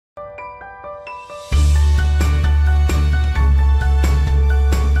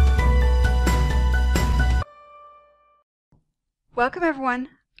Welcome everyone.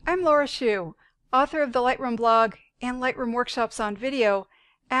 I'm Laura Shu, author of the Lightroom blog and Lightroom workshops on video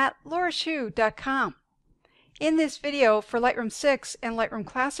at laurashu.com. In this video for Lightroom 6 and Lightroom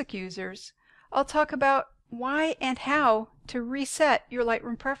Classic users, I'll talk about why and how to reset your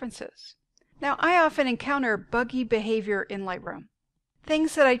Lightroom preferences. Now, I often encounter buggy behavior in Lightroom.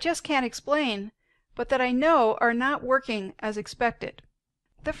 Things that I just can't explain, but that I know are not working as expected.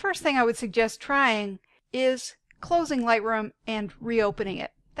 The first thing I would suggest trying is closing Lightroom and reopening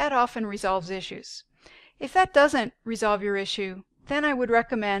it. That often resolves issues. If that doesn't resolve your issue, then I would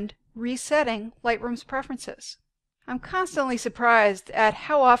recommend resetting Lightroom's preferences. I'm constantly surprised at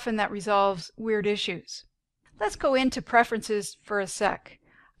how often that resolves weird issues. Let's go into preferences for a sec.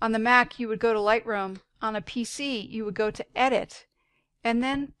 On the Mac, you would go to Lightroom. On a PC, you would go to Edit, and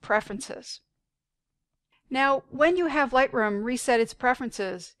then Preferences. Now, when you have Lightroom reset its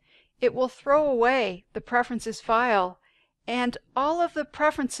preferences, it will throw away the preferences file, and all of the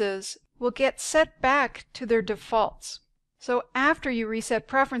preferences will get set back to their defaults. So after you reset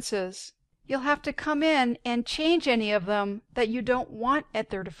preferences, you'll have to come in and change any of them that you don't want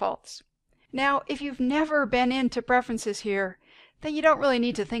at their defaults. Now, if you've never been into preferences here, then you don't really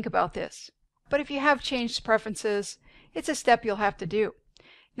need to think about this. But if you have changed preferences, it's a step you'll have to do.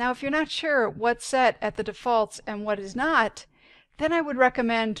 Now, if you're not sure what's set at the defaults and what is not, then I would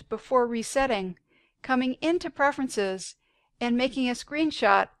recommend, before resetting, coming into Preferences and making a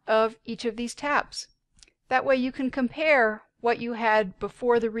screenshot of each of these tabs. That way you can compare what you had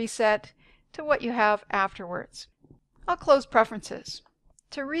before the reset to what you have afterwards. I'll close Preferences.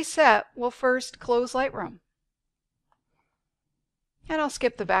 To reset, we'll first close Lightroom. And I'll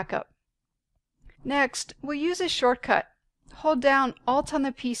skip the backup. Next, we'll use a shortcut. Hold down Alt on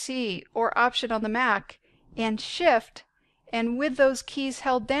the PC or Option on the Mac and Shift, and with those keys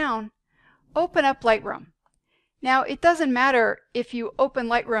held down, open up Lightroom. Now, it doesn't matter if you open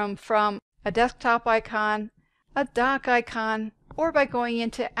Lightroom from a desktop icon, a dock icon, or by going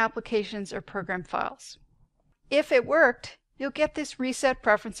into Applications or Program Files. If it worked, you'll get this Reset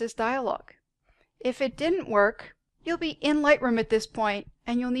Preferences dialog. If it didn't work, you'll be in Lightroom at this point,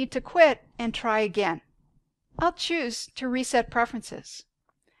 and you'll need to quit and try again. I'll choose to reset preferences.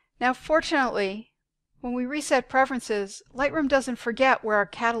 Now, fortunately, when we reset preferences, Lightroom doesn't forget where our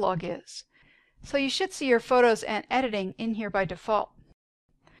catalog is. So you should see your photos and editing in here by default.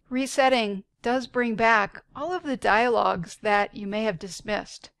 Resetting does bring back all of the dialogues that you may have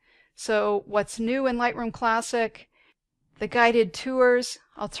dismissed. So what's new in Lightroom Classic, the guided tours,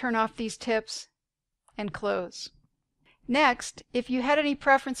 I'll turn off these tips and close. Next, if you had any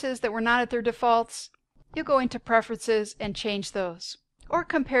preferences that were not at their defaults, you'll go into Preferences and change those, or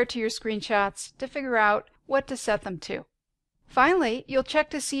compare to your screenshots to figure out what to set them to. Finally, you'll check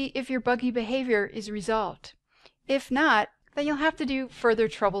to see if your buggy behavior is resolved. If not, then you'll have to do further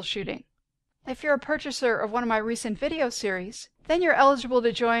troubleshooting. If you're a purchaser of one of my recent video series, then you're eligible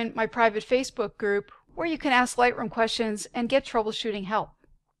to join my private Facebook group where you can ask Lightroom questions and get troubleshooting help.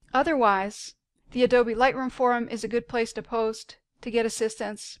 Otherwise, the Adobe Lightroom forum is a good place to post to get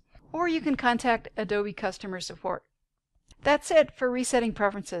assistance, or you can contact Adobe customer support. That's it for resetting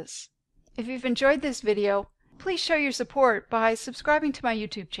preferences. If you've enjoyed this video, please show your support by subscribing to my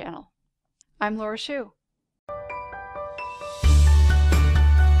YouTube channel. I'm Laura Shu.